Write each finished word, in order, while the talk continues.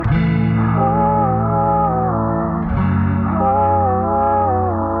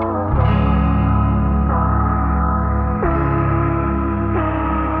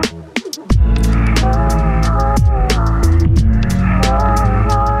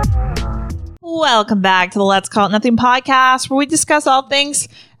Welcome back to the Let's Call It Nothing podcast, where we discuss all things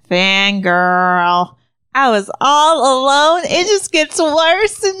fangirl. I was all alone. It just gets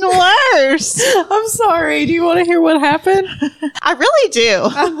worse and worse. I'm sorry. Do you want to hear what happened? I really do.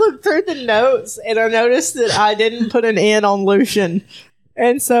 I looked through the notes and I noticed that I didn't put an N on Lucian.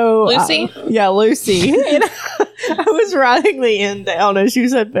 And so... Lucy? Lucy. And I was writing the N down as you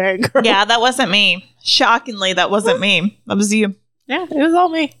said fangirl. Yeah, that wasn't me. Shockingly, that wasn't me. That was you. Yeah, it was all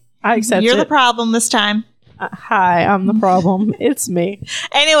me. I accept You're it. the problem this time. Hi, I'm the problem. It's me.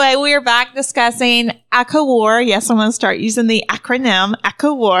 Anyway, we are back discussing Echo War. Yes, I'm going to start using the acronym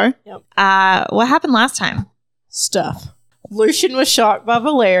Echo War. Yep. What happened last time? Stuff. Lucian was shocked by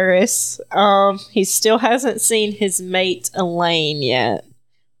Valeris. He still hasn't seen his mate Elaine yet.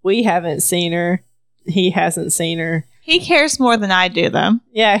 We haven't seen her. He hasn't seen her. He cares more than I do, though.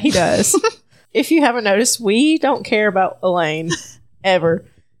 Yeah, he does. If you haven't noticed, we don't care about Elaine ever.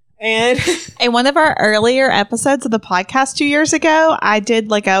 And in one of our earlier episodes of the podcast 2 years ago, I did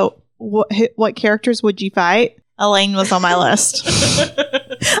like a what characters would you fight? Elaine was on my list.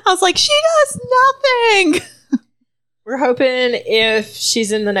 I was like, she does nothing. we're hoping if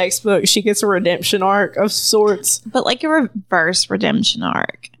she's in the next book, she gets a redemption arc of sorts. But like a reverse redemption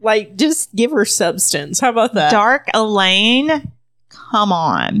arc. Like, just give her substance. How about that? Dark Elaine? Come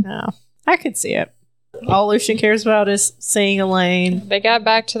on. No, I could see it. All Lucian cares about is seeing Elaine. They got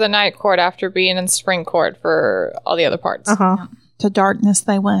back to the night court after being in spring court for all the other parts. Uh-huh. To darkness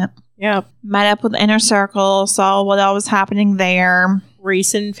they went. Yep. Met up with the Inner Circle, saw what all was happening there.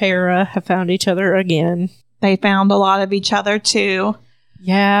 Rhys and Farah have found each other again. They found a lot of each other too.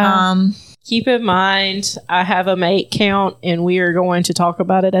 Yeah. Keep in mind, I have a mate count, and we are going to talk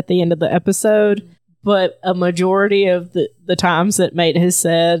about it at the end of the episode. But a majority of the times that mate has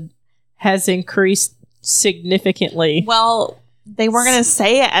said has increased significantly. Well, they weren't going to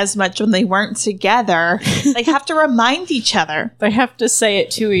say it as much when they weren't together. They have to remind each other. They have to say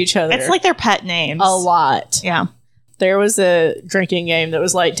it to each other. It's like their pet names. A lot. Yeah. There was a drinking game that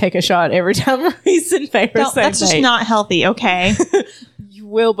was like, take a shot every time Rhys and Farah say That's just mate. not healthy, okay? You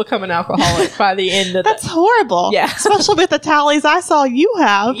will become an alcoholic by the end of That's horrible. Yeah. Especially with the tallies I saw you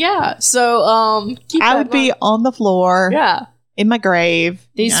have. Yeah. So, keep I that would in be mind. on the floor. Yeah. In my grave.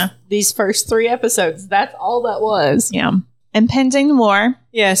 These first 3 episodes, that's all that was. Yeah. Impending war.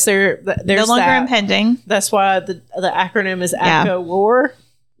 Yes, there's No longer that. impending. That's why the acronym is Yeah. Echo War.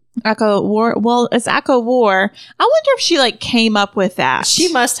 Echo War. Well, it's Echo War. I wonder if she like came up with that.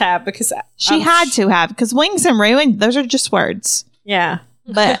 She must have, because She had to have, because Wings and Ruin, those are just words. Yeah.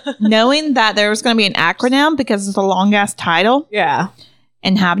 But knowing that there was going to be an acronym because it's a long ass title Yeah.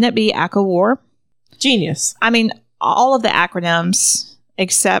 and having it be Echo War. Genius. I mean, all of the acronyms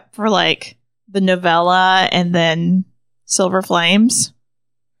except for like the novella and then Silver Flames,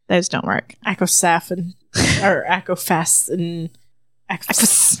 those don't work. Echo Saffin. Or Echo Fast and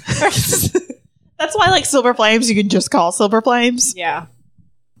That's why like Silver Flames you can just call Silver Flames. Yeah.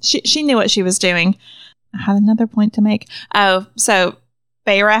 She knew what she was doing. I had another point to make. Oh, so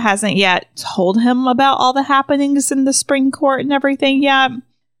Farah hasn't yet told him about all the happenings in the spring court and everything yet,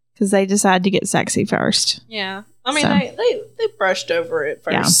 because they decided to get sexy first. Yeah. I mean, So. they brushed over it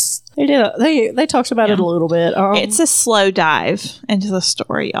first. They did. They talked about it a little bit. It's a slow dive into the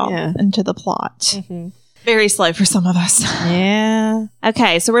story, y'all, Yeah. into the plot. Mhm. Very slow for some of us. Yeah.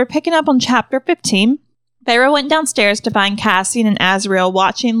 Okay, so we're picking up on chapter 15. Farah went downstairs to find Cassian and Azriel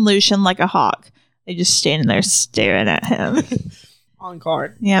watching Lucian like a hawk. They just standing there staring at him. On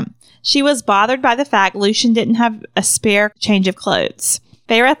guard. Yeah. She was bothered by the fact Lucian didn't have a spare change of clothes.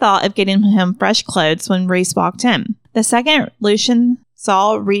 Farah thought of getting him fresh clothes when Rhys walked in. The second Lucian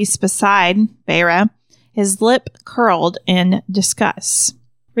saw Rhys beside Farah, his lip curled in disgust.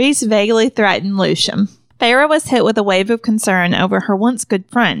 Rhys vaguely threatened Lucian. Farah was hit with a wave of concern over her once good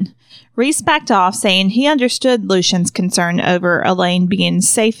friend. Rhys backed off, saying he understood Lucian's concern over Elaine being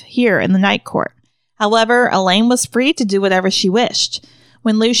safe here in the night court. However, Elaine was free to do whatever she wished.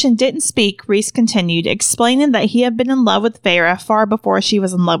 When Lucian didn't speak, Rhys continued, explaining that he had been in love with Farah far before she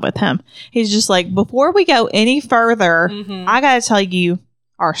was in love with him. He's just like, before we go any further, I gotta tell you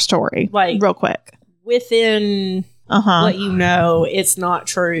our story, Like, real quick. Within what you know, it's not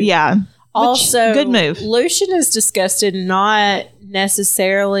true. Yeah. Also, good move. Lucian is disgusted not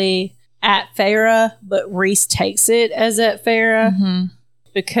necessarily at Farah, but Rhys takes it as at Farah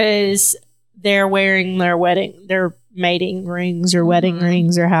because they're wearing their mating rings or wedding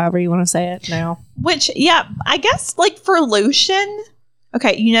rings or however you want to say it now. Which, yeah, I guess like for Lucian,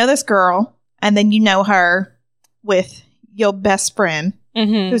 okay, you know this girl, and then you know her with your best friend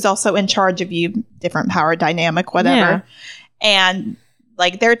who's also in charge of you, different power dynamic, whatever. Yeah. And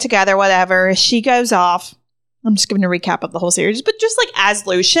like they're together, whatever. She goes off. I'm just giving a recap of the whole series, but just like as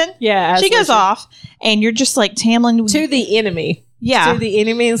Lucian. Yeah. She goes off and you're just like Tamlin. To the enemy. Yeah. To the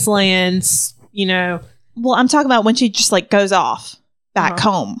enemy's lands, you know. Well, I'm talking about when she just like goes off back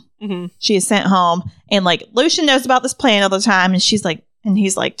home. Mm-hmm. She is sent home and like Lucian knows about this plan all the time. And she's like, and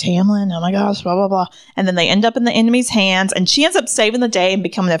he's like, Tamlin, oh my gosh, blah, blah, blah. And then they end up in the enemy's hands and she ends up saving the day and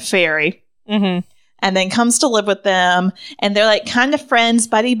becoming a fairy. Mm-hmm. And then comes to live with them. And they're like kind of friends,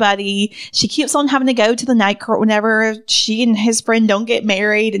 buddy. She keeps on having to go to the night court whenever she and his friend don't get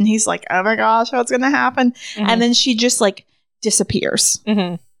married. And he's like, oh my gosh, what's going to happen? Mm-hmm. And then she just like disappears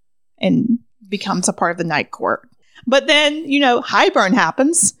and becomes a part of the night court. But then, you know, Highburn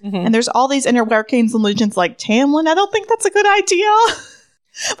happens. And there's all these inner workings and Lucian's like, Tamlin, I don't think that's a good idea.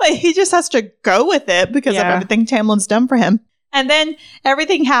 But he just has to go with it because of everything Tamlin's done for him. And then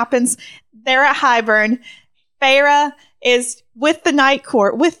everything happens. They're at Highburn. Feyre is with the night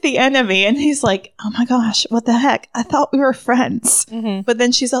court, with the enemy. And he's like, oh my gosh, what the heck? I thought we were friends. But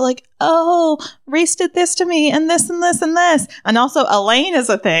then she's all like, oh, Rhys did this to me and this and this and this. And also Elaine is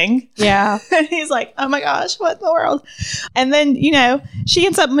a thing. Yeah. And he's like, oh my gosh, what in the world? And then, you know, she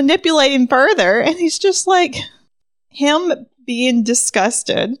ends up manipulating further. And he's just like, him being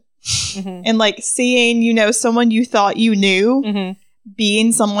disgusted and like seeing, you know, someone you thought you knew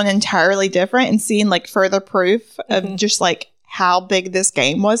being someone entirely different and seeing like further proof of just like how big this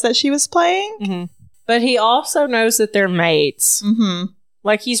game was that she was playing. But he also knows that they're mates.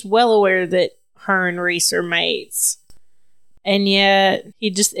 Like he's well aware that her and Rhys are mates. And yet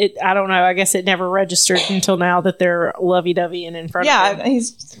he just, I don't know, I guess it never registered until now that they're lovey-dovey and in front of him.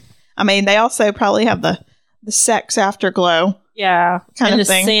 Yeah, they also probably have the sex afterglow. Yeah, kind and of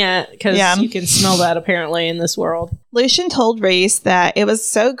thing. Scent, because you can smell that apparently in this world. Lucian told Rhys that it was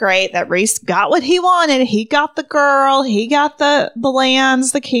so great that Rhys got what he wanted. He got the girl, he got the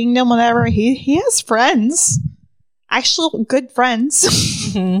lands, the kingdom, whatever. He has friends, actual good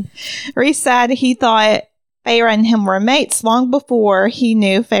friends. Rhys said he thought Feyre and him were mates long before he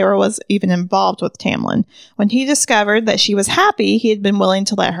knew Feyre was even involved with Tamlin. When he discovered that she was happy, he had been willing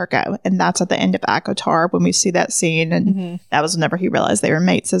to let her go. And that's at the end of ACOTAR when we see that scene. And that was whenever he realized they were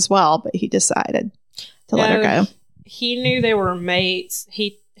mates as well. But he decided to let her go. He knew they were mates.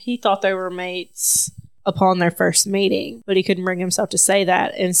 He thought they were mates upon their first meeting. But he couldn't bring himself to say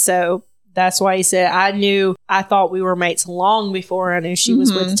that. And so that's why he said, I thought we were mates long before I knew she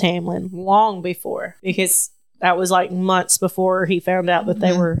was with Tamlin. Long before. Because that was like months before he found out that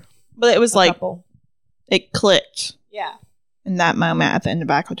they were. But it was like, couple. It clicked. Yeah. In that moment at the end of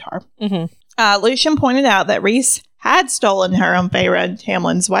ACOTAR. Lucian pointed out that Rhys had stolen her on Feyre and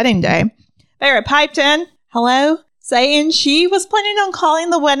Tamlin's wedding day. Feyre piped in, hello, saying she was planning on calling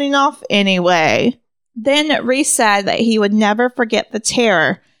the wedding off anyway. Then Rhys said that he would never forget the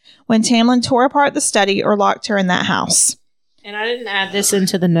terror when Tamlin tore apart the study or locked her in that house. And I didn't add this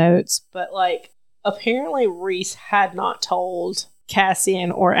into the notes, but like apparently Rhys had not told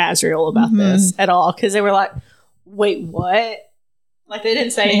Cassian or Azriel about this at all because they were like, wait, what? Like they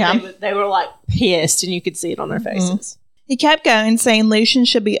didn't say anything, but they were like pissed and you could see it on their faces. He kept going, saying Lucian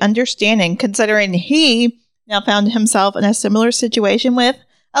should be understanding considering he now found himself in a similar situation with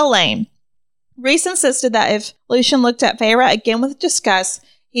Elaine. Rhys insisted that if Lucian looked at Feyre again with disgust,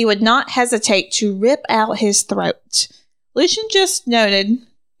 he would not hesitate to rip out his throat. Lucian just noted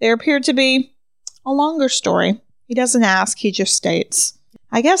there appeared to be a longer story. He doesn't ask, he just states,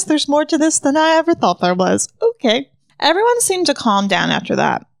 I guess there's more to this than I ever thought there was. Okay. Everyone seemed to calm down after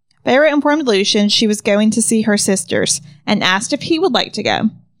that. Feyre informed Lucian she was going to see her sisters and asked if he would like to go.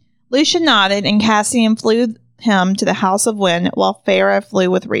 Lucian nodded and Cassian flew him to the House of Wind while Feyre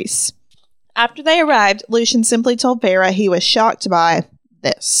flew with Rhys. After they arrived, Lucian simply told Feyre he was shocked by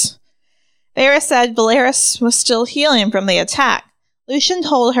this. Feyre said Valeris was still healing from the attack. Lucian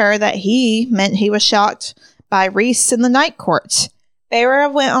told her that he meant he was shocked by Rhys in the Night Court.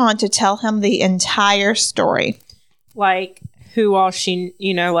 Feyre went on to tell him the entire story. Like who all she,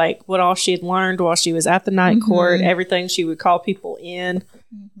 like what all she had learned while she was at the Night Court, everything she would call people in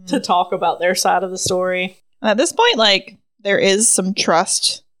to talk about their side of the story. At this point, like, there is some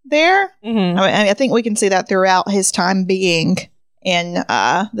trust there. I think we can see that throughout his time being in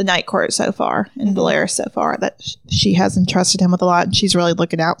the Night Court so far, in Valeris so far, that she has entrusted him with a lot and she's really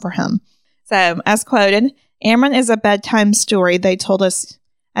looking out for him. So, as quoted, Amren is a bedtime story they told us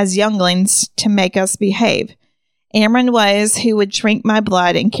as younglings to make us behave. Amren was who would drink my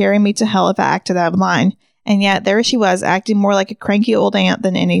blood and carry me to hell if I acted out of line. And yet, there she was, acting more like a cranky old aunt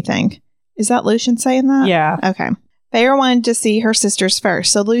than anything. Is that Lucian saying that? Yeah. Okay. Feyre wanted to see her sisters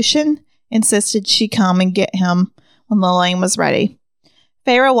first, so Lucian insisted she come and get him when Lelaine was ready.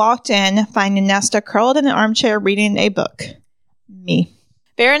 Feyre walked in, finding Nesta curled in an armchair reading a book. Me.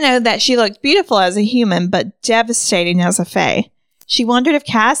 Feyre knew that she looked beautiful as a human, but devastating as a fae. She wondered if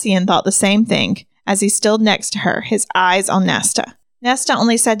Cassian thought the same thing, as he stood next to her, his eyes on Nesta. Nesta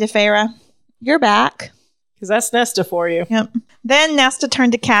only said to Feyre, "You're back." Because that's Nesta for you. Yep. Then Nesta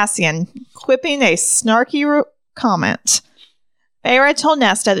turned to Cassian, quipping a snarky comment. Feyre told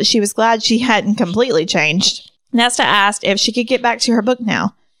Nesta that she was glad she hadn't completely changed. Nesta asked if she could get back to her book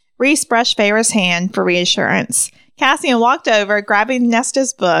now. Rhys brushed Feyre's hand for reassurance. Cassian walked over, grabbing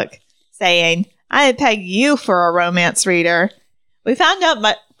Nesta's book, saying, "I'd peg you for a romance reader." We find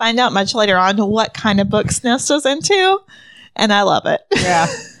out much later on what kind of books Nesta's into, and I love it. Yeah.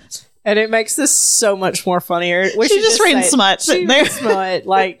 And it makes this so much more funnier. She's just reading smut. She reads smut.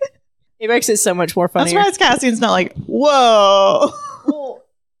 Like, it makes it so much more funnier. I'm surprised Cassian's not like, whoa. Well,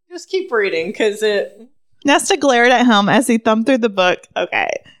 just keep reading, because it... Nesta glared at him as he thumbed through the book,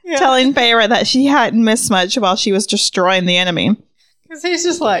 telling Feyre that she hadn't missed much while she was destroying the enemy. Because he's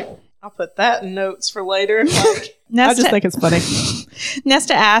just like, I'll put that in notes for later. Like, I just think it's funny.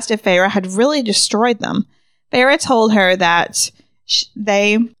 Nesta asked if Feyre had really destroyed them. Feyre told her that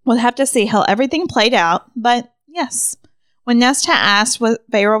they would have to see how everything played out, but yes. When Nesta asked what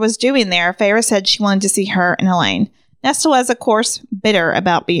Feyre was doing there, Feyre said she wanted to see her and Elain. Nesta was, of course, bitter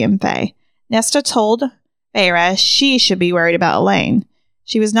about being fae. Nesta told Feyre she should be worried about Elain.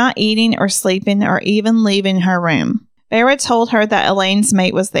 She was not eating or sleeping or even leaving her room. Feyre told her that Elain's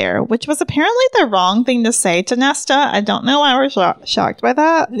mate was there, which was apparently the wrong thing to say to Nesta. I don't know why we're shocked by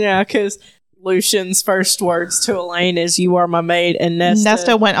that. Yeah, because Lucian's first words to Elain is, "You are my mate," and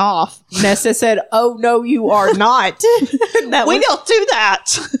Nesta went off. Nesta said, "Oh, no, you are not." We don't do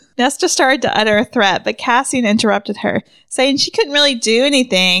that. Nesta started to utter a threat, but Cassian interrupted her, saying she couldn't really do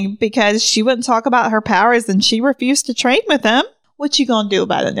anything because she wouldn't talk about her powers and she refused to train with him. What you gonna do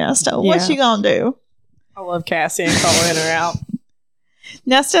about it, Nesta? What you gonna do? I love Cassian calling her out.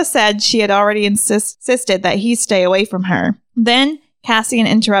 Nesta said she had already insisted that he stay away from her. Then Cassian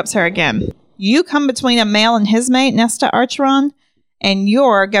interrupts her again. "You come between a male and his mate, Nesta Archeron, and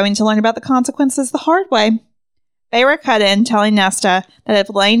you're going to learn about the consequences the hard way." Feyre cut in, telling Nesta that if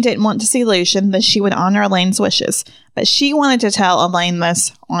Elain didn't want to see Lucien, then she would honor Elain's wishes. But she wanted to tell Elain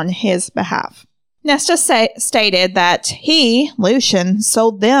this on his behalf. Nesta stated that he, Lucien,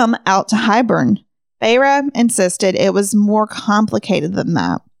 sold them out to Hybern. Feyre insisted it was more complicated than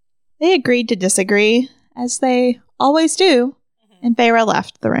that. They agreed to disagree, as they always do, and Feyre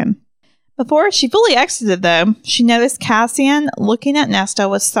left the room. Before she fully exited, though, she noticed Cassian looking at Nesta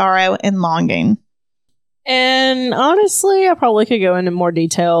with sorrow and longing. And honestly, I probably could go into more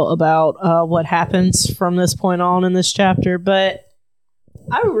detail about what happens from this point on in this chapter, but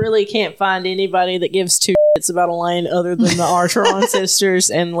I really can't find anybody that gives two shits about Elain other than the Archeron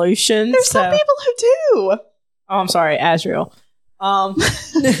sisters and Lucien. There's some people who do. Oh, I'm sorry, Azriel. We're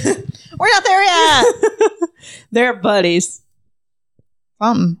not there yet. They're buddies.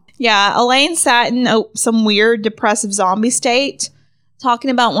 Yeah, Elain sat in some weird depressive zombie state, talking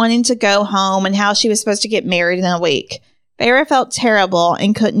about wanting to go home and how she was supposed to get married in a week. Feyre felt terrible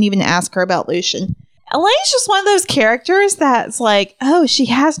and couldn't even ask her about Lucien. Elain's just one of those characters that's like, oh, she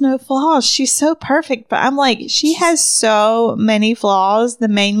has no flaws. She's so perfect. But I'm like, she has so many flaws. The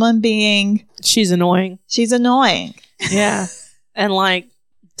main one being... She's annoying. Yeah. And like,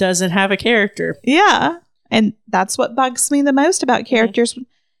 doesn't have a character. Yeah. And that's what bugs me the most about characters. Mm-hmm.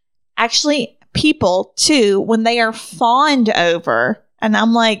 Actually, people, too, when they are fawned over. And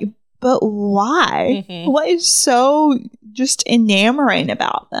I'm like, but why? Mm-hmm. What is so just enamoring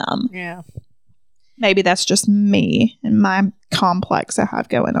about them? Yeah. Maybe that's just me and my complex I have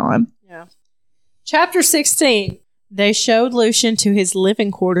going on. Yeah. Chapter 16. They showed Lucien to his living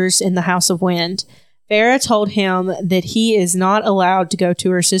quarters in the House of Wind. Feyre told him that he is not allowed to go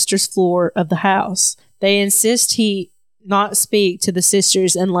to her sister's floor of the house. They insist he not speak to the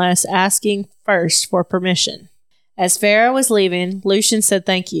sisters unless asking first for permission. As Feyre was leaving, Lucien said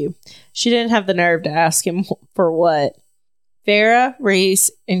thank you. She didn't have the nerve to ask him for what. Feyre,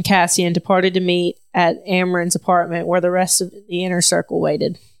 Rhys, and Cassian departed to meet at Amren's apartment where the rest of the inner circle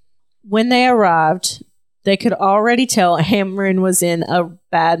waited. When they arrived, they could already tell Amren was in a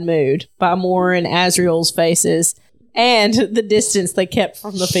bad mood by Mor and Azriel's faces and the distance they kept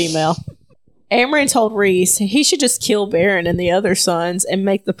from the female. Amren told Rhys he should just kill Baron and the other sons and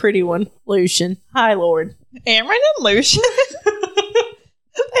make the pretty one Lucien. Hi, Lord. Amren and Lucien? They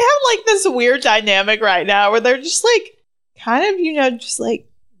have like this weird dynamic right now where they're just like, kind of, just like,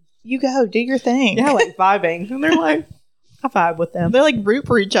 you go, do your thing. Yeah, like vibing. And they're like, I vibe with them. They like root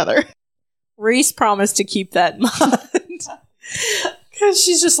for each other. Rhys promised to keep that in mind. Because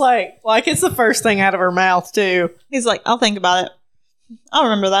She's just like it's the first thing out of her mouth, too. He's like, I'll think about it. I'll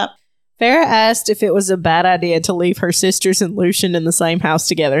remember that. Feyre asked if it was a bad idea to leave her sisters and Lucien in the same house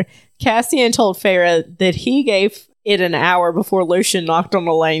together. Cassian told Feyre that he gave it an hour before Lucien knocked on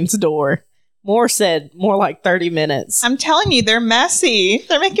Elaine's door. Moore said more like 30 minutes. I'm telling you, they're messy.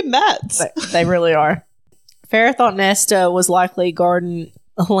 They're making bets. They really are. Feyre thought Nesta was likely guarding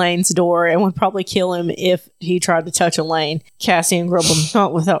Elaine's door and would probably kill him if he tried to touch Elaine. Cassian grumbled,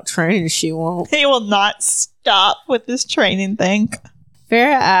 not without training, she won't. He will not stop with this training thing.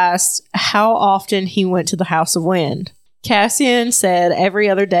 Feyre asked how often he went to the House of Wind. Cassian said every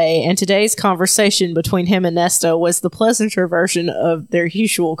other day, and today's conversation between him and Nesta was the pleasanter version of their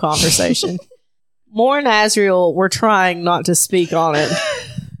usual conversation. Moore and Azriel were trying not to speak on it.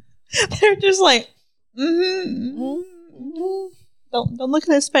 They're just like, Don't look at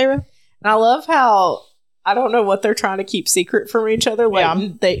this, Feyre. And I love how I don't know what they're trying to keep secret from each other.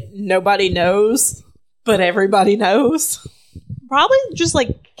 Like nobody knows, but everybody knows. Probably just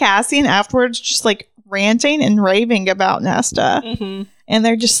like Cassian afterwards, just like ranting and raving about Nesta. Mm-hmm. And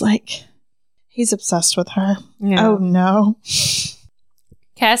they're just like, he's obsessed with her. Yeah. Oh no.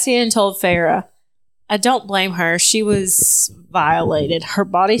 Cassian told Feyre, I don't blame her. She was violated. Her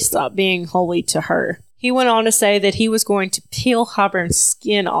body stopped being holy to her. He went on to say that he was going to peel Hybern's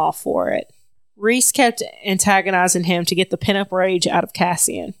skin off for it. Rhys kept antagonizing him to get the pent-up rage out of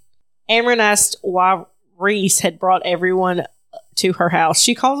Cassian. Amren asked why Rhys had brought everyone to her house.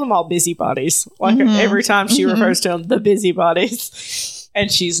 She calls them all busybodies. Like every time she refers to them, the busybodies.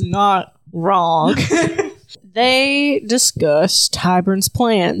 And she's not wrong. They discussed Hybern's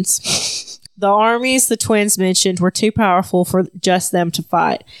plans. The armies the twins mentioned were too powerful for just them to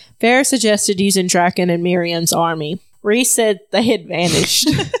fight. Feyre suggested using Draken and Miriam's army. Rhys said they had vanished.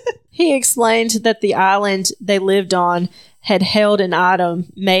 He explained that the island they lived on had held an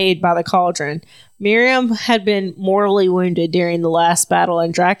item made by the Cauldron. Miriam had been mortally wounded during the last battle,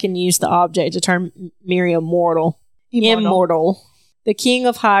 and Draken used the object to turn Miriam immortal. The king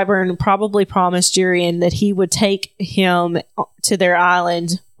of Hybern probably promised Jurian that he would take him to their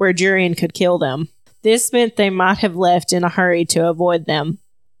island where Jurian could kill them. This meant they might have left in a hurry to avoid them.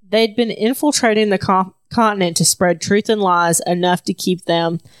 They'd been infiltrating the continent to spread truth and lies enough to keep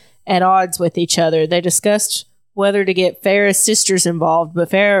them at odds with each other. They discussed whether to get Feyre's sisters involved, but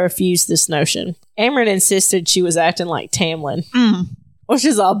Feyre refused this notion. Amren insisted she was acting like Tamlin, which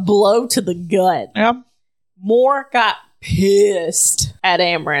is a blow to the gut. Yep. Moore got pissed at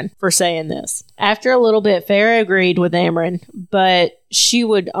Amren for saying this. After a little bit, Feyre agreed with Amren, but she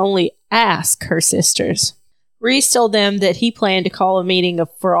would only ask her sisters. Rhys told them that he planned to call a meeting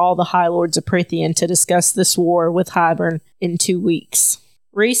for all the High Lords of Prythian to discuss this war with Hybern in 2 weeks.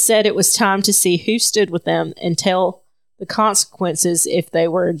 Rhys said it was time to see who stood with them and tell the consequences if they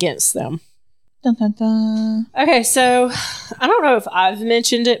were against them. Dun, dun, dun. Okay, so I don't know if I've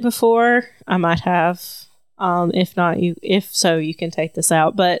mentioned it before. I might have. If not, if so, you can take this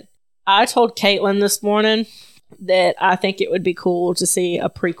out. But I told Caitlin this morning that I think it would be cool to see a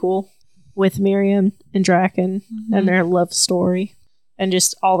prequel with Miriam and Draken and their love story and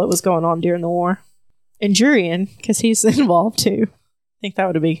just all that was going on during the war. And Jurian, because he's involved too. I think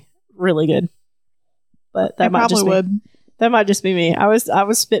that would be really good. But that might just be, that might just be me. I was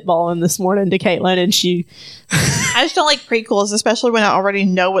spitballing this morning to Caitlin, and she. I just don't like prequels, especially when I already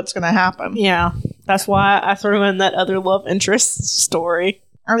know what's going to happen. Yeah, that's why I threw in that other love interest story.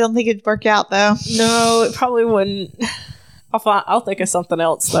 I don't think it'd work out though. No, it probably wouldn't. I'll think of something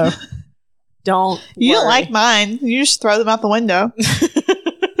else though. You don't like mine. You just throw them out the window.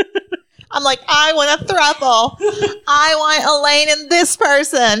 I'm like, I want a throuple. I want Elaine and this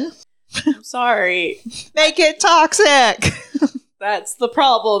person. I'm sorry. Make it toxic. That's the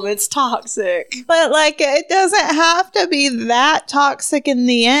problem. It's toxic. But like, it doesn't have to be that toxic in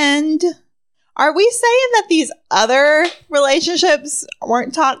the end. Are we saying that these other relationships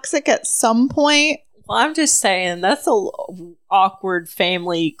weren't toxic at some point? Well, I'm just saying that's a awkward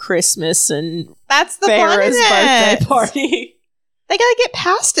family Christmas and that's the Feyre's birthday party. They gotta get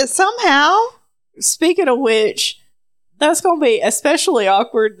past it somehow. Speaking of which, that's gonna be especially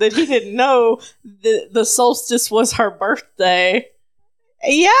awkward that he didn't know the solstice was her birthday.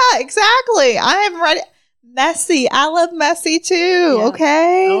 Yeah, exactly. I haven't read it. Messy. I love messy too.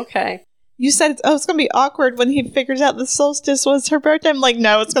 Yeah. Okay. You said it's gonna be awkward when he figures out the solstice was her birthday. I'm like,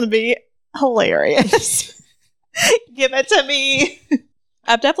 no, it's gonna be hilarious. Give it to me.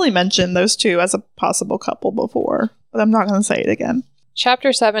 I've definitely mentioned those two as a possible couple before, but I'm not going to say it again.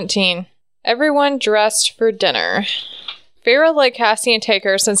 Chapter 17. Everyone dressed for dinner. Feyre let Cassian take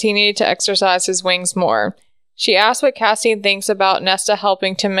her since he needed to exercise his wings more. She asks what Cassian thinks about Nesta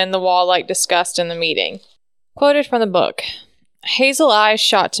helping to mend the wall like discussed in the meeting. Quoted from the book. Hazel eyes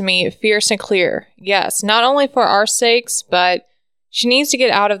shot to me, fierce and clear. Yes, not only for our sakes, but she needs to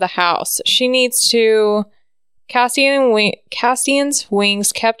get out of the house. She needs to... Cassian's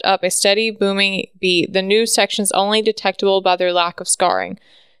wings kept up a steady, booming beat, the new sections only detectable by their lack of scarring.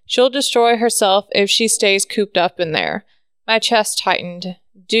 She'll destroy herself if she stays cooped up in there. My chest tightened.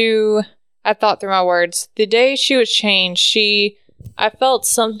 I thought through my words. The day she was changed, I felt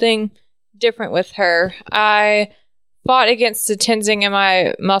something different with her. I fought against the tensing in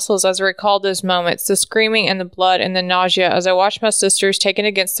my muscles as I recalled those moments, the screaming and the blood and the nausea as I watched my sisters taken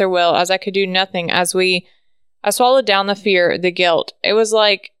against their will, as I could do nothing I swallowed down the fear, the guilt. It was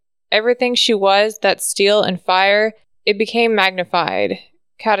like everything she was, that steel and fire, it became magnified,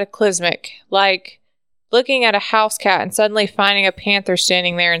 cataclysmic, like looking at a house cat and suddenly finding a panther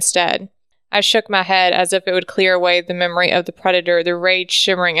standing there instead. I shook my head as if it would clear away the memory of the predator, the rage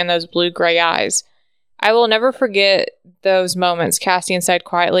shimmering in those blue-gray eyes. I will never forget those moments, Cassian said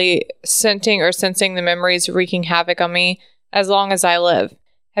quietly, sensing the memories wreaking havoc on me as long as I live.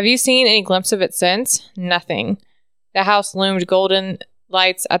 Have you seen any glimpse of it since? Nothing. The house loomed, golden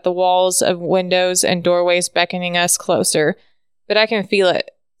lights at the walls of windows and doorways beckoning us closer. But I can feel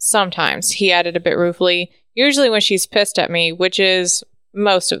it. Sometimes, he added a bit ruefully. Usually when she's pissed at me, which is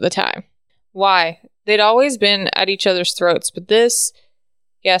most of the time. Why? They'd always been at each other's throats, but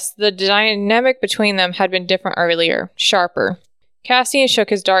the dynamic between them had been different earlier, sharper. Cassian shook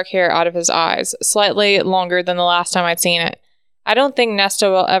his dark hair out of his eyes, slightly longer than the last time I'd seen it. I don't think Nesta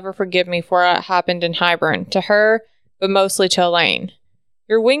will ever forgive me for what happened in Hybern, to her, but mostly to Elaine.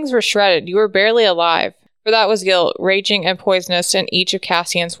 Your wings were shredded, you were barely alive. For that was guilt, raging and poisonous in each of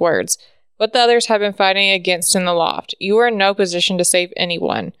Cassian's words. What the others had been fighting against in the loft. You were in no position to save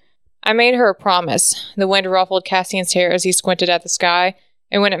anyone. I made her a promise. The wind ruffled Cassian's hair as he squinted at the sky,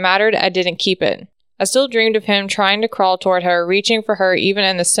 and when it mattered, I didn't keep it. I still dreamed of him trying to crawl toward her, reaching for her even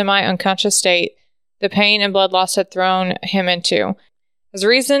in the semi-unconscious state the pain and blood loss had thrown him into, as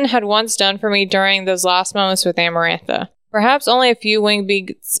Reason had once done for me during those last moments with Amarantha. Perhaps only a few wing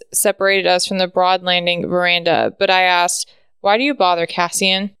beats separated us from the broad landing veranda, but I asked, "Why do you bother,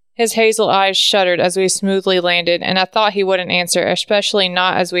 Cassian?" His hazel eyes shuddered as we smoothly landed, and I thought he wouldn't answer, especially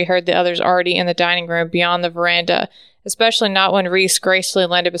not as we heard the others already in the dining room beyond the veranda, especially not when Reese gracefully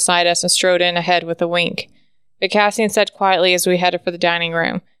landed beside us and strode in ahead with a wink. But Cassian said quietly as we headed for the dining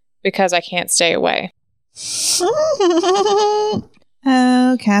room, "Because I can't stay away."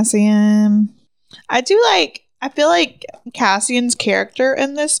 Oh, Cassian. I feel like Cassian's character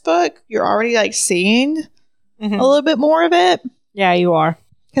in this book, you're already seeing a little bit more of it. Yeah, you are.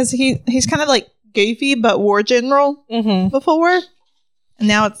 Because he's kind of goofy but war general before. And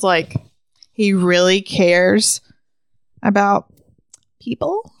now it's he really cares about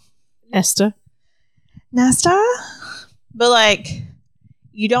people. Nesta. But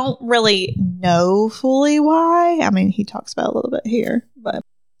you don't really know fully why. I mean, he talks about it a little bit here, but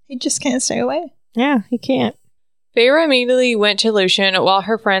he just can't stay away. Yeah, he can't. Feyre immediately went to Lucien while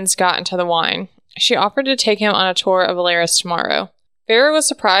her friends got into the wine. She offered to take him on a tour of Valeris tomorrow. Feyre was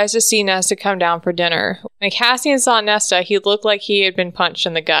surprised to see Nesta come down for dinner. When Cassian saw Nesta, he looked like he had been punched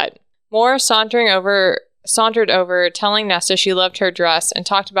in the gut. Moore sauntered over, telling Nesta she loved her dress and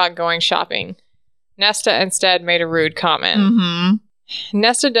talked about going shopping. Nesta instead made a rude comment.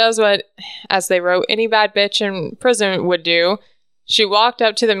 Nesta does what, as they wrote, any bad bitch in prison would do. She walked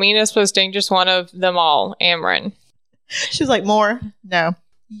up to the meanest, most dangerous one of them all, Amren. She's like, "More? No.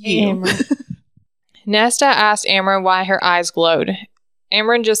 You." Nesta asked Amren why her eyes glowed.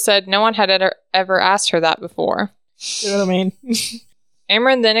 Amren just said no one had ever asked her that before. You know what I mean?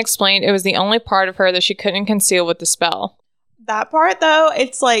 Amren then explained it was the only part of her that she couldn't conceal with the spell. That part, though,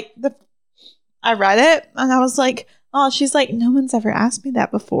 it's I read it, and I was like, oh, she's like, no one's ever asked me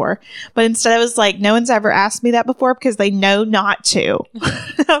that before. But instead I was like, no one's ever asked me that before because they know not to.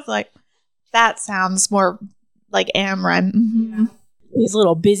 I was like, that sounds more like Amren. Yeah. These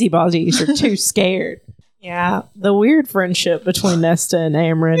little busybodies are too scared. Yeah. The weird friendship between Nesta and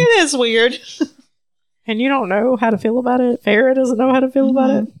Amren. It is weird. And you don't know how to feel about it. Feyre doesn't know how to feel about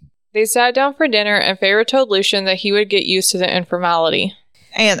it. They sat down for dinner and Feyre told Lucien that he would get used to the informality.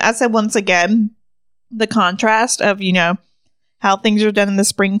 And I said once again, the contrast of, how things are done in the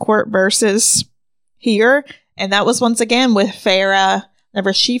Spring Court versus here. And that was once again with Feyre,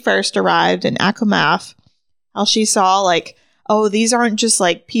 whenever she first arrived in Akamath, how she saw oh, these aren't just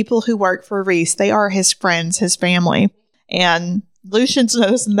people who work for Reese. They are his friends, his family. And Lucien's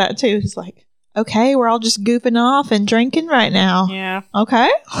noticing that too. He's like, okay, we're all just goofing off and drinking right now. Yeah. Okay.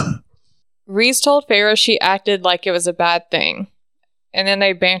 Rhys told Feyre she acted like it was a bad thing, and then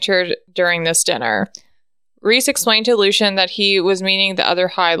they bantered during this dinner. Rhys explained to Lucien that he was meeting the other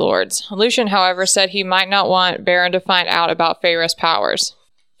High Lords. Lucien, however, said he might not want Baron to find out about Feyre's powers.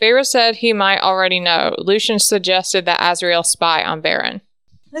 Feyre said he might already know. Lucien suggested that Azriel spy on Baron.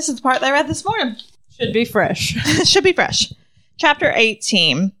 This is the part that I read this morning. Should be fresh. Should be fresh. Chapter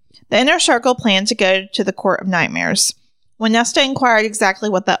 18. The Inner Circle planned to go to the Court of Nightmares. When Nesta inquired exactly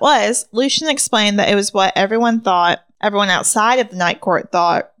what that was, Lucien explained that it was what everyone outside of the Night Court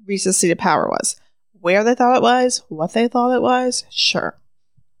thought Rhys's seat of power was. Where they thought it was, what they thought it was, sure.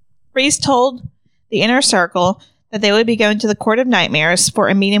 Rhys told the Inner Circle that they would be going to the Court of Nightmares for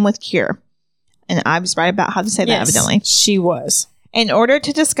a meeting with Cure. And I was right about how to say that, evidently. She was. In order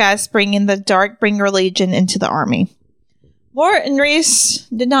to discuss bringing the Darkbringer Legion into the army. Mort and Rhys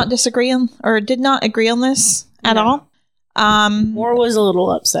did not agree on this at all. Mort was a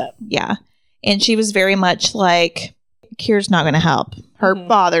little upset. Yeah. And she was very much like, Cure's not going to help. Her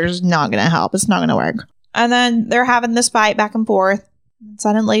father's not going to help. It's not going to work. And then they're having this fight back and forth. And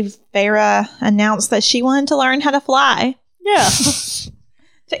suddenly, Feyre announced that she wanted to learn how to fly. Yeah.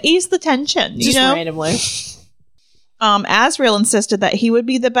 To ease the tension, Just randomly. Azriel insisted that he would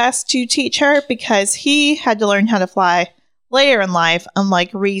be the best to teach her because he had to learn how to fly later in life,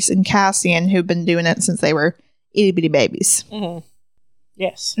 unlike Rhys and Cassian, who've been doing it since they were itty-bitty babies. Mm-hmm.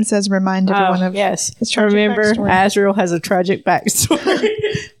 Yes. It says remind everyone of his tragic Remember, backstory. Azriel has a tragic backstory.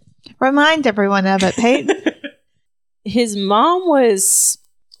 Remind everyone of it, Peyton. His mom was,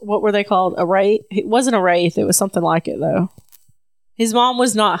 what were they called? A wraith? It wasn't a wraith. It was something like it, though. His mom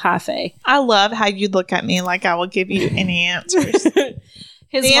was not High Fae. I love how you look at me like I will give you any answers.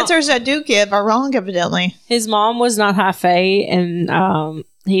 The answers I do give are wrong, evidently. His mom was not High Fae, and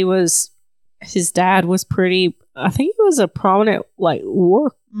his dad was pretty, I think he was a prominent, like,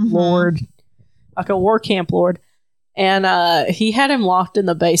 war lord, like a war camp lord. And he had him locked in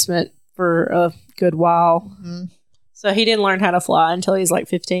the basement for a good while. Mm-hmm. So he didn't learn how to fly until he was like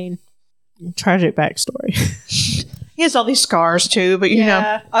 15. Tragic backstory. He has all these scars too, but you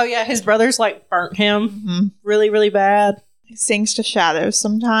know. Oh yeah, his brothers like burnt him really, really bad. He sings to shadows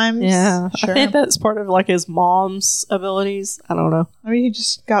sometimes. Yeah, sure. I think that's part of like his mom's abilities. I don't know. I mean, he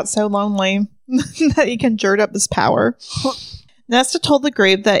just got so lonely that he conjured up his power. Nesta told the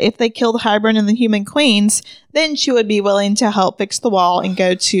group that if they killed Hybern and the Human Queens, then she would be willing to help fix the wall and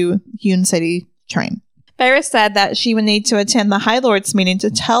go to Hewn City train. Feyre said that she would need to attend the High Lords meeting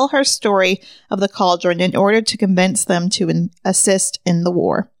to tell her story of the Cauldron in order to convince them to assist in the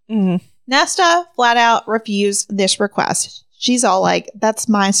war. Mm-hmm. Nesta flat out refused this request. She's all like, that's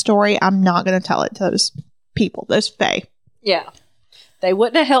my story. I'm not going to tell it to those people, those Fae. Yeah. They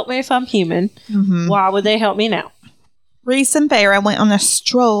wouldn't have helped me if I'm human. Mm-hmm. Why would they help me now? Rhys and Feyre went on a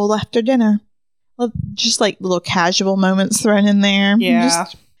stroll after dinner. Just like little casual moments thrown in there. Yeah.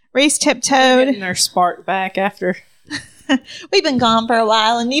 Rhys tiptoed. Getting their spark back after. We've been gone for a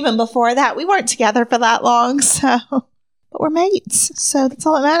while, and even before that, we weren't together for that long, so. But we're mates, so that's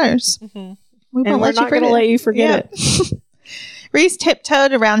all that matters. Mm-hmm. We're not going to let you forget it. Rhys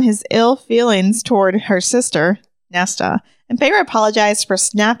tiptoed around his ill feelings toward her sister, Nesta, and Feyre apologized for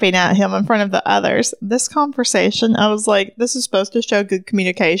snapping at him in front of the others. This conversation, I was like, this is supposed to show good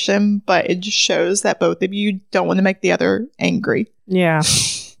communication, but it just shows that both of you don't want to make the other angry. Yeah.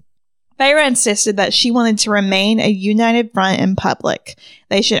 Feyre insisted that she wanted to remain a united front in public.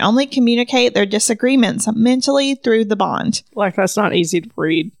 They should only communicate their disagreements mentally through the bond. Like, that's not easy to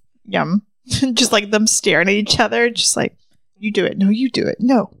read. Yeah. Just like them staring at each other, just like, you do it. No, you do it.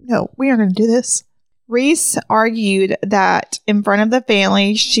 No, we aren't going to do this. Rhys argued that in front of the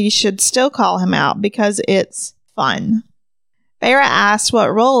family, she should still call him out because it's fun. Feyre asked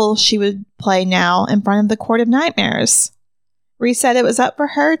what role she would play now in front of the Court of Nightmares. Rhys said it was up for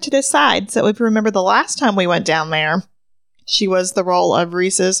her to decide. So if you remember the last time we went down there, she was the role of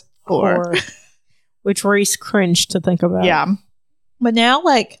Rhys's whore. Which Rhys cringed to think about. Yeah. But now,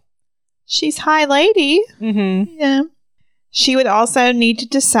 like, she's High Lady. Mm-hmm. Yeah. She would also need to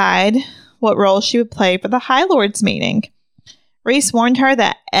decide what role she would play for the High Lords meeting. Rhys warned her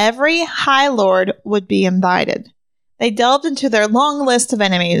that every High Lord would be invited. They delved into their long list of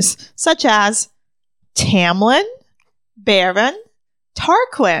enemies, such as Tamlin, Baron,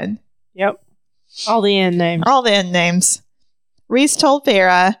 Tarquin. Yep. All the end names. Rhys told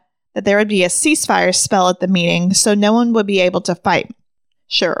Feyre that there would be a ceasefire spell at the meeting, so no one would be able to fight.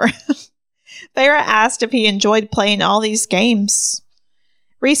 Sure. Feyre asked if he enjoyed playing all these games.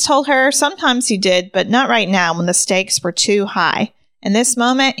 Rhys told her sometimes he did, but not right now when the stakes were too high. In this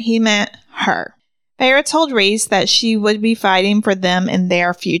moment, he meant her. Feyre told Rhys that she would be fighting for them in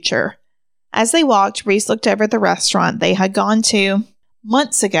their future. As they walked, Reese looked over the restaurant they had gone to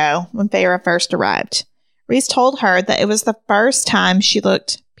months ago when Feyre first arrived. Reese told her that it was the first time she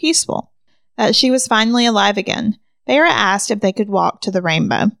looked peaceful, that she was finally alive again. Feyre asked if they could walk to the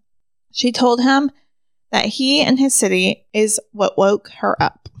rainbow. She told him that he and his city is what woke her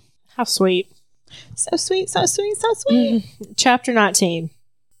up. How sweet. So sweet, so sweet, so sweet. Chapter 19.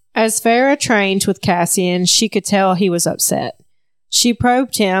 As Feyre trained with Cassian, she could tell he was upset. She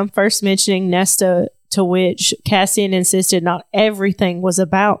probed him, first mentioning Nesta, to which Cassian insisted not everything was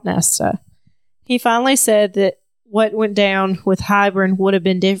about Nesta. He finally said that what went down with Hybern would have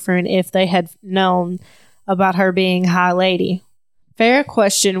been different if they had known about her being High Lady. Feyre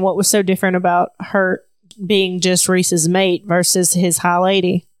questioned what was so different about her being just Reese's mate versus his High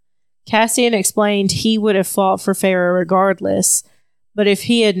Lady. Cassian explained he would have fought for Feyre regardless, but if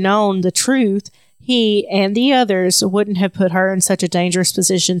he had known the truth, he and the others wouldn't have put her in such a dangerous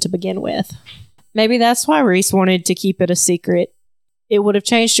position to begin with. Maybe that's why Reese wanted to keep it a secret. It would have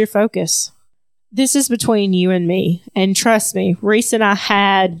changed your focus. This is between you and me, and trust me, Reese and I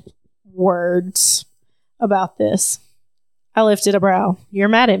had words about this. I lifted a brow. You're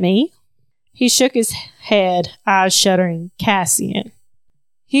mad at me? He shook his head, eyes shuddering. Cassian.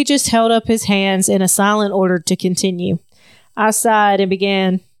 He just held up his hands in a silent order to continue. I sighed and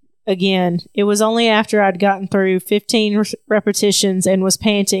began again. It was only after I'd gotten through 15 repetitions and was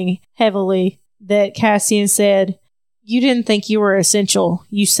panting heavily that Cassian said, "You didn't think you were essential.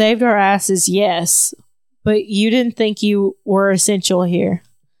 You saved our asses, yes, but you didn't think you were essential here.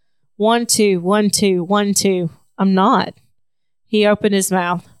 1, 2, 1, 2, 1, 2. I'm not." He opened his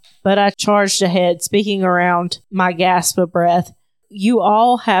mouth, but I charged ahead, speaking around my gasp of breath. You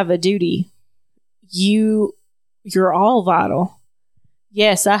all have a duty. You're all vital.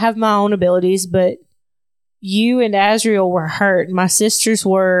 Yes, I have my own abilities, but you and Azriel were hurt. My sisters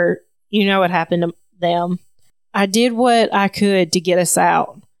were, you know what happened to them. I did what I could to get us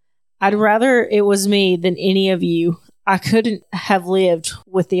out. I'd rather it was me than any of you. I couldn't have lived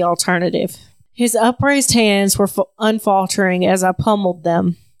with the alternative. His upraised hands were unfaltering as I pummeled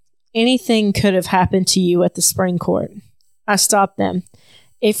them. Anything could have happened to you at the spring court. I stopped them.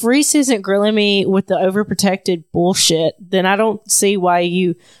 If Reese isn't grilling me with the overprotected bullshit, then I don't see why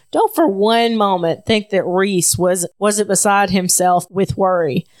you don't for one moment think that Reese wasn't beside himself with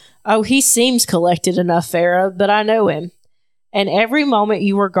worry. Oh, he seems collected enough, Feyre, but I know him. And every moment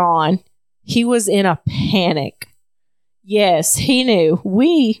you were gone, he was in a panic. Yes, he knew.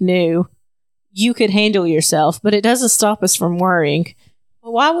 We knew you could handle yourself, but it doesn't stop us from worrying.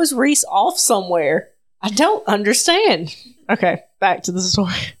 Well, why was Reese off somewhere? I don't understand. Okay, back to the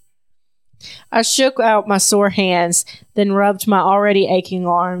story. I shook out my sore hands, then rubbed my already aching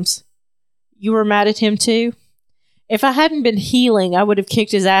arms. You were mad at him too? If I hadn't been healing, I would have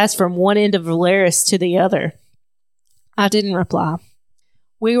kicked his ass from one end of Valeris to the other. I didn't reply.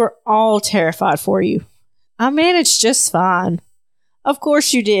 We were all terrified for you. I managed just fine. Of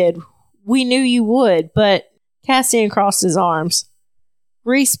course you did. We knew you would, but Cassian crossed his arms.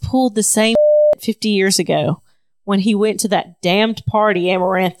 Reese pulled the same 50 years ago when he went to that damned party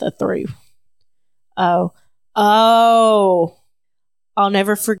Amarantha threw. Oh. I'll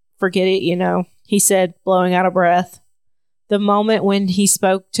never forget it, you know, he said, blowing out a breath. The moment when he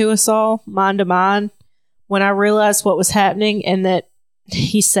spoke to us all, mind to mind, when I realized what was happening and that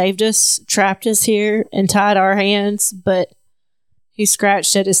he saved us, trapped us here, and tied our hands, but he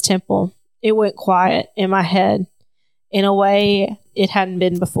scratched at his temple. It went quiet in my head in a way it hadn't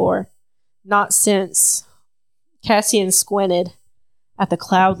been before. Not since. Cassian squinted at the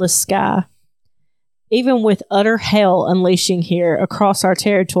cloudless sky. Even with utter hell unleashing here across our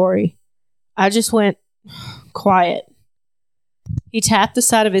territory, I just went quiet. He tapped the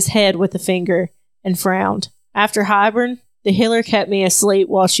side of his head with a finger and frowned. After Hybern, the healer kept me asleep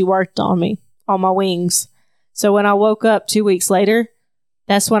while she worked on me, on my wings. So when I woke up 2 weeks later,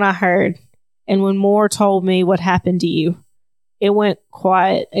 that's when I heard. And when Moore told me what happened to you, it went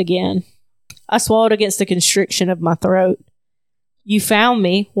quiet again. I swallowed against the constriction of my throat. You found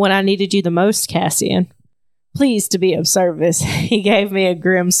me when I needed you the most, Cassian. Pleased to be of service. He gave me a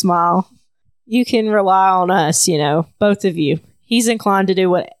grim smile. You can rely on us, you know, both of you. He's inclined to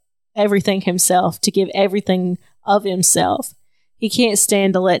do everything himself, to give everything of himself. He can't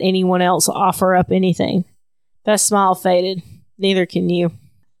stand to let anyone else offer up anything. That smile faded. Neither can you.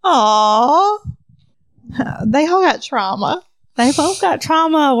 Aww. They all got trauma. They both got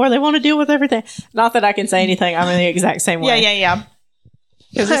trauma where they want to deal with everything. Not that I can say anything. I'm in the exact same way. Yeah.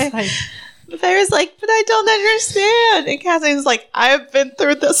 Feyre's like, but I don't understand. And Cassian's like, I've been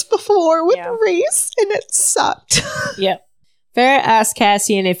through this before with Reese, and it sucked. Yep. Farrah asked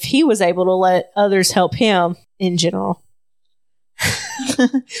Cassian if he was able to let others help him in general.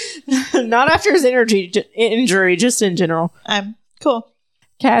 Not after his injury, just in general. Cool.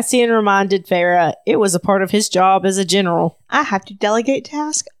 Cassian reminded Farrah it was a part of his job as a general. I have to delegate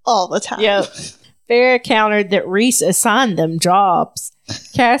tasks all the time. Yep. Farrah countered that Rhys assigned them jobs.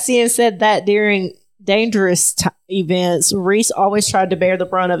 Cassian said that during dangerous events, Rhys always tried to bear the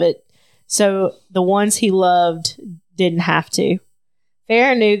brunt of it, so the ones he loved didn't have to.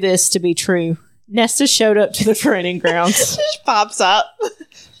 Farrah knew this to be true. Nesta showed up to the training grounds. Just pops up.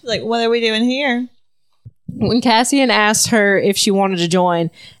 Like, what are we doing here? When Cassian asked her if she wanted to join,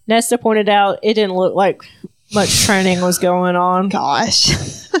 Nesta pointed out it didn't look like much training was going on.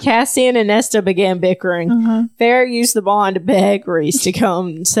 Gosh. Cassian and Nesta began bickering. Farrah used the bond to beg Rhys to come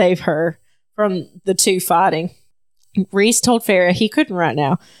and save her from the two fighting. Rhys told Farrah he couldn't right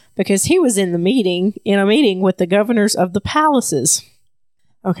now because he was in a meeting with the governors of the palaces.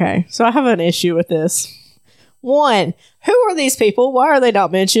 Okay, so I have an issue with this. 1, who are these people? Why are they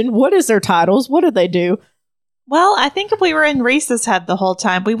not mentioned? What is their titles? What do they do? Well, I think if we were in Rhys's head the whole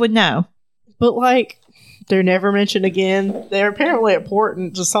time, we would know. But, like, they're never mentioned again. They're apparently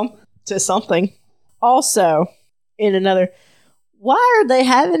important to something. Also, why are they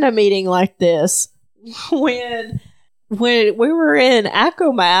having a meeting like this when we were in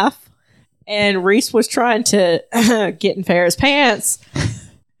Akomath and Rhys was trying to get in Farrah's pants?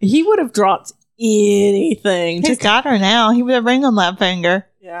 He would have dropped anything. He's got her now. He would have ring on that finger.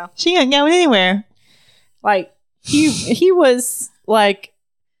 Yeah. She ain't going anywhere. Like, he was like,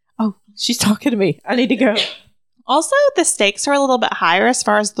 oh, she's talking to me. I need to go. Also, the stakes are a little bit higher as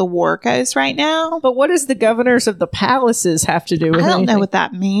far as the war goes right now. But what does the governors of the palaces have to do with it? I don't know what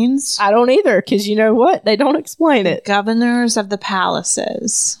that means. I don't either, because you know what? They don't explain it. Governors of the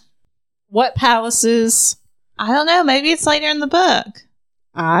palaces. What palaces? I don't know. Maybe it's later in the book.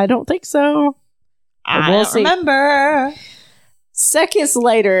 I don't think so. I don't remember. Seconds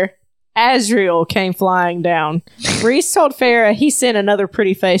later, Azriel came flying down. Rhys told Farrah he sent another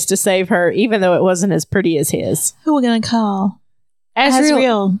pretty face to save her, even though it wasn't as pretty as his. Who are we going to call?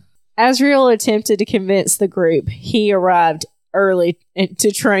 Azriel attempted to convince the group he arrived early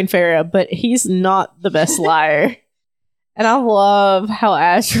to train Farrah, but he's not the best liar. And I love how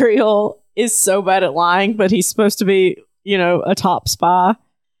Azriel is so bad at lying, but he's supposed to be, a top spy.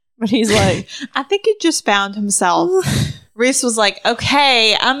 But he's like... I think he just found himself. Rhys was like,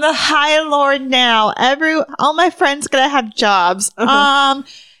 okay, I'm the High Lord now. All my friends gonna have jobs.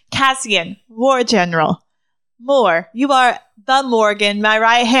 Cassian, War General. Moore, you are the Morgan, my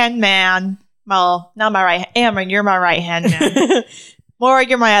right-hand man. Well, not my right... Amren, you're my right-hand man. Moore,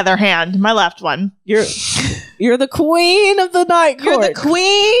 you're my other hand. My left one. You're the queen of the night court. You're the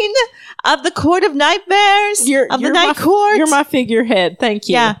queen of the court of nightmares. You're the night court. You're my figurehead. Thank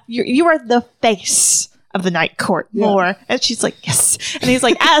you. Yeah, you are the face of the night court. Yeah. More. And she's like, yes. And he's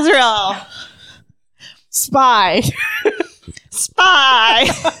like, Azriel. Spy. Spy.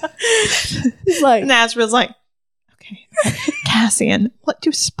 He's like, and Azriel's like, okay, Cassian, what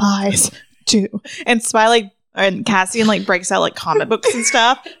do spies do? And and Cassian breaks out comic books and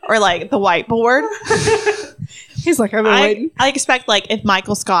stuff, or the whiteboard. He's like, I've been waiting. I expect if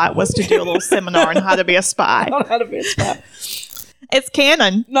Michael Scott was to do a little seminar on how to be a spy. On how to be a spy. It's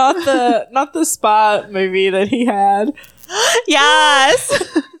canon. Not the spy movie that he had. Yes.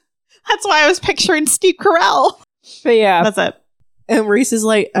 That's why I was picturing Steve Carell. But yeah. That's it. And Rhys is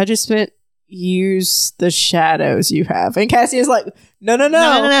like, I just meant use the shadows you have. And Cassian's like, no.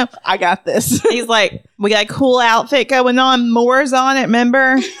 I got this. He's like, we got a cool outfit going on. Moore's on it,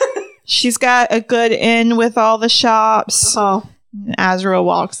 remember? She's got a good in with all the shops. Oh. Azriel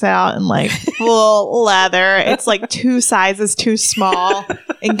walks out in full leather. It's 2 sizes too small.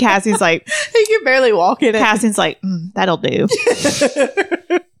 And Cassian's like, he can barely walk in it. Cassian's like, that'll do.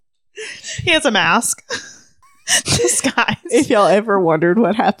 He has a mask. Disguise. If y'all ever wondered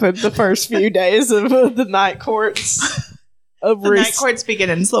what happened the first few days of the night courts of Rhys. The night court's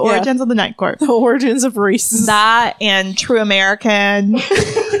beginnings. The origins of the night court. The origins of Rhys. That and True American.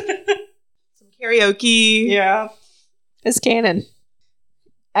 Some karaoke. Yeah. It's canon.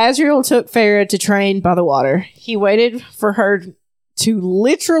 Azriel took Farrah to train by the water. He waited for her to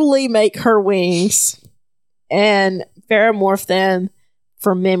literally make her wings, and Farrah morphed them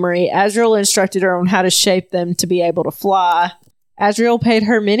from memory. Azriel instructed her on how to shape them to be able to fly. Azriel paid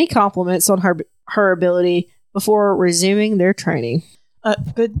her many compliments on her ability before resuming their training.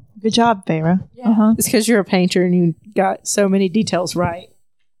 Good job, Farrah. Yeah. It's because you're a painter and you got so many details right.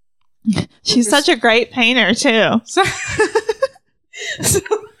 She's such a great painter, too.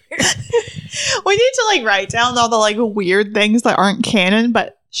 We need to write down all the weird things that aren't canon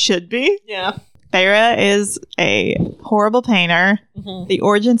but should be. Yeah. Feyre is a horrible painter. Mm-hmm. The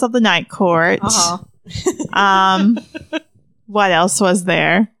origins of the Night Court. What else was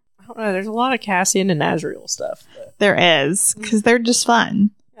there? I don't know. There's a lot of Cassian and Azriel stuff. But. There is, because they're just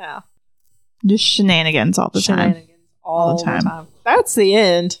fun. Yeah. Just shenanigans all the time. All the time. That's the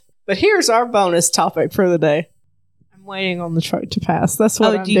end. But here's our bonus topic for the day. I'm waiting on the chart to pass. That's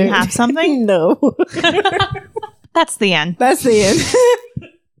what I'm do you have something? No. That's the end. That's the end.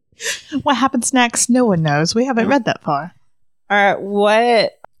 What happens next? No one knows. We haven't read that far. All right.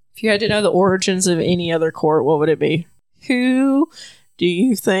 What, if you had to know the origins of any other court, what would it be? Who do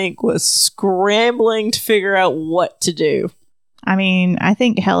you think was scrambling to figure out what to do? I mean, I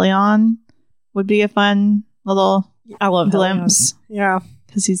think Helion would be a fun little I love glimpse. Helion. Yeah.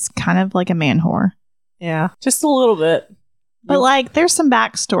 Because he's kind of like a man whore. Yeah. Just a little bit. But there's some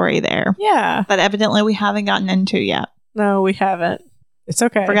backstory there. Yeah. That evidently we haven't gotten into yet. No, we haven't. It's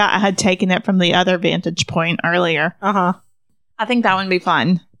okay. Forgot I had taken it from the other vantage point earlier. Uh-huh. I think that would be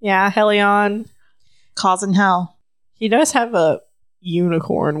fun. Yeah, Helion. Causing hell. He does have a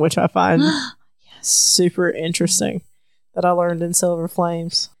unicorn, which I find super interesting, that I learned in Silver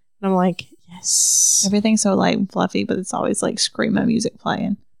Flames. And I'm like, yes. Everything's so light and fluffy, but it's always screamo music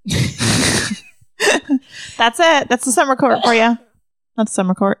playing. That's it. That's the summer court for you. That's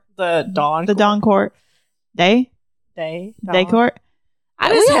summer court. The dawn. The dawn court. Day court.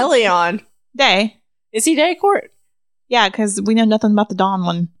 What is Helion? Day. Is he day court? Yeah, because we know nothing about the dawn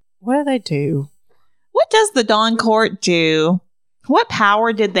one. What do they do? What does the dawn court do? What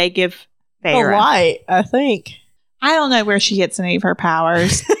power did they give Feyre? The light, I think. I don't know where she gets any of her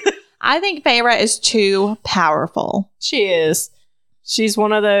powers. I think Feyre is too powerful. She is. She's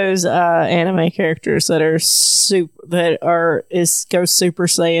one of those anime characters that are go Super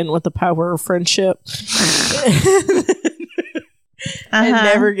Saiyan with the power of friendship. And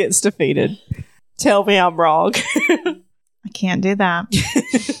never gets defeated. Tell me I'm wrong. I can't do that.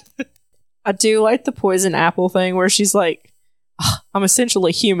 I do like the poison apple thing where she's like, I'm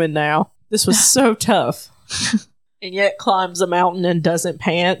essentially human now. This was so tough. And yet climbs a mountain and doesn't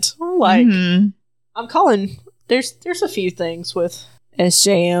pant. I'm calling, there's a few things with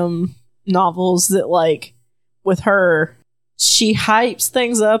SJM novels that with her, she hypes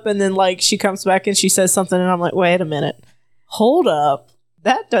things up and then she comes back and she says something and I'm like, wait a minute. Hold up.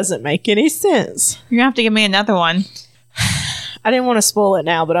 That doesn't make any sense. You're going to have to give me another one. I didn't want to spoil it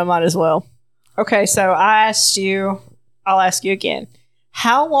now, but I might as well. Okay, so I'll ask you again.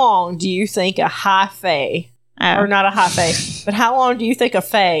 How long do you think a high fae, or not a high fae, but how long do you think a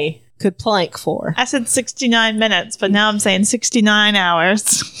fae could plank for? I said 69 minutes, but now I'm saying 69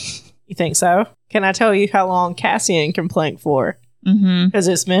 hours. You think so? Can I tell you how long Cassian can plank for? Because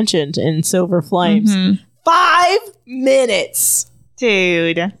it's mentioned in Silver Flames. 5 minutes.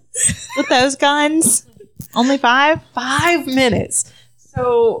 Dude. With those guns? Only 5? 5 minutes.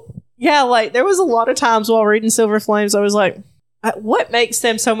 So, yeah, there was a lot of times while reading Silver Flames, I was like, what makes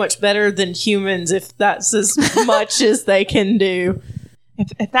them so much better than humans if that's as much as they can do?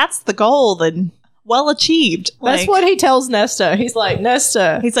 If that's the goal, then well achieved. That's what he tells Nesta. He's like,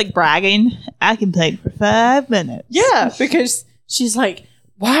 Nesta. He's bragging, I can plank for 5 minutes. Yeah, because she's like,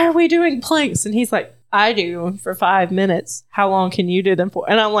 why are we doing planks? And he's like, I do for 5 minutes. How long can you do them for?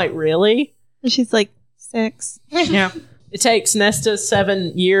 And I'm like, really? And she's like, 6. Yeah. It takes Nesta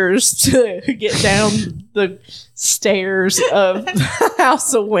 7 years to get down the stairs of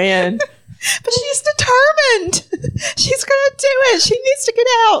House of Wind. But she's determined. She's going to do it. She needs to get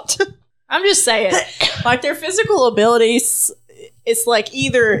out. I'm just saying, their physical abilities, it's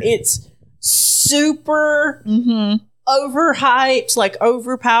either it's super overhyped,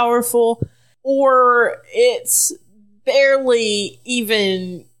 overpowerful, or it's barely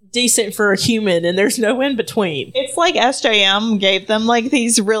even decent for a human and there's no in between. It's like SJM gave them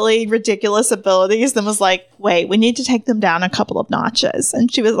these really ridiculous abilities and was like, wait, we need to take them down a couple of notches.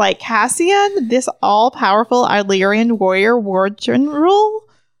 And she was like, Cassian, this all-powerful Illyrian warrior war general,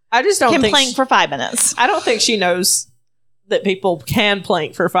 I just don't think plank for 5 minutes. I don't think she knows that people can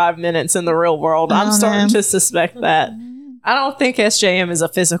plank for 5 minutes in the real world. I'm starting to suspect that. I don't think SJM is a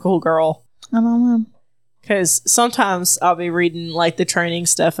physical girl. I don't know. Because sometimes I'll be reading the training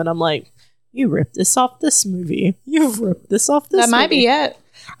stuff and I'm like, you ripped this off this movie. You've ripped this off this movie. That might be it.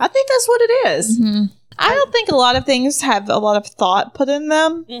 I think that's what it is. I don't think a lot of things have a lot of thought put in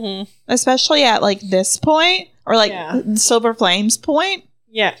them, especially at this point or Silver Flames point.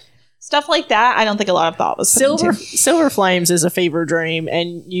 Yeah. Stuff like that, I don't think a lot of thought was put into. Silver Flames is a fever dream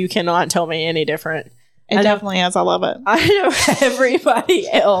and you cannot tell me any different. It definitely is. I love it. I know everybody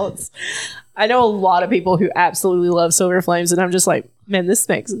else. I know a lot of people who absolutely love Silver Flames, and I'm just like, man, this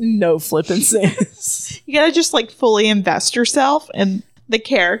makes no flipping sense. You gotta just like fully invest yourself in the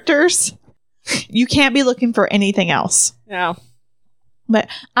characters. You can't be looking for anything else. Yeah. But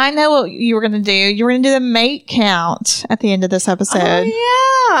I know what you were gonna do. You were gonna do the mate count at the end of this episode.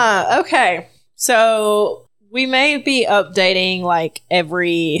 Oh, yeah. Okay. So we may be updating like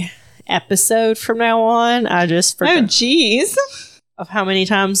every episode from now on. I just forgot. Oh, geez. Of how many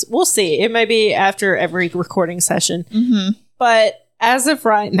times. We'll see. It may be after every recording session. Mm-hmm. But as of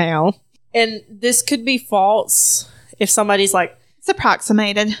right now, and this could be false if somebody's like, It's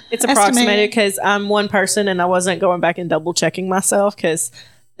approximated. it's approximated because I'm one person and I wasn't going back and double checking myself because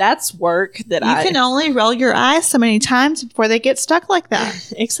that's work that You can only roll your eyes so many times before they get stuck like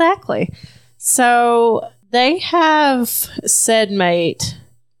that. Exactly. So they have said mate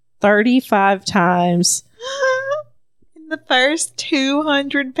 35 times. In the first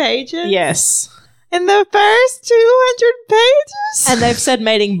 200 pages? Yes. In the first 200 pages? And they've said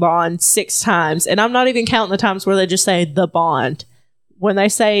mating bond 6 times. And I'm not even counting the times where they just say the bond. When they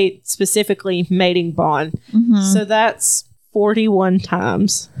say specifically mating bond. Mm-hmm. So that's 41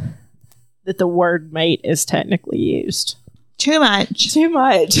 times that the word mate is technically used. Too much. Too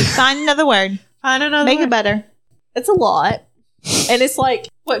much. Find another word. Find another Make word. it better. It's a lot. And it's like,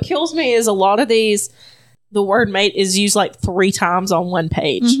 what kills me is a lot of these, the word mate is used like 3 times on one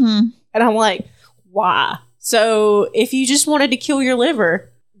page. Mm-hmm. And I'm like, why? So if you just wanted to kill your liver,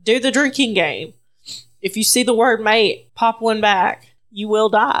 do the drinking game. If you see the word mate, pop one back. You will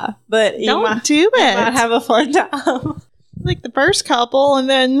die. But you Don't do you it. might have a fun time. Like the first couple and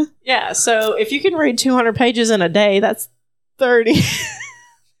then... Yeah, so if you can read 200 pages in a day, that's 30.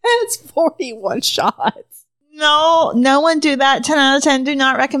 That's 41 shots. No one do that. 10 out of 10. Do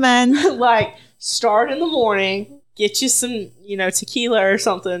not recommend. Like, start in the morning, get you some, tequila or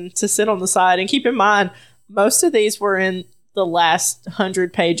something to sit on the side. And keep in mind, most of these were in the last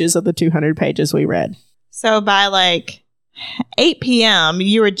 100 pages of the 200 pages we read. So by like 8 p.m.,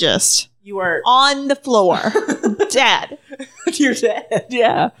 you were just You were on the floor. Dead. You're dead.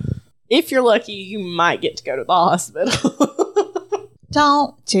 Yeah. If you're lucky, you might get to go to the hospital.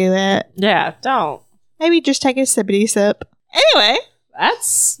 Don't do it. Yeah, don't. Maybe just take a sippity sip. Anyway,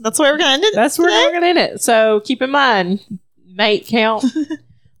 That's where we're going to end it. That's where today. we're going to end it. So keep in mind, mate count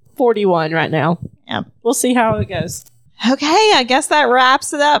 41 right now. Yeah. We'll see how it goes. Okay, I guess that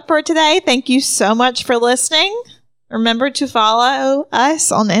wraps it up for today. Thank you so much for listening. Remember to follow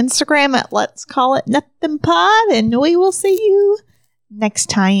us on Instagram at Let's Call It Nothing Pod, and we will see you next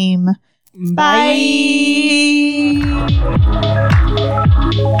time. Bye.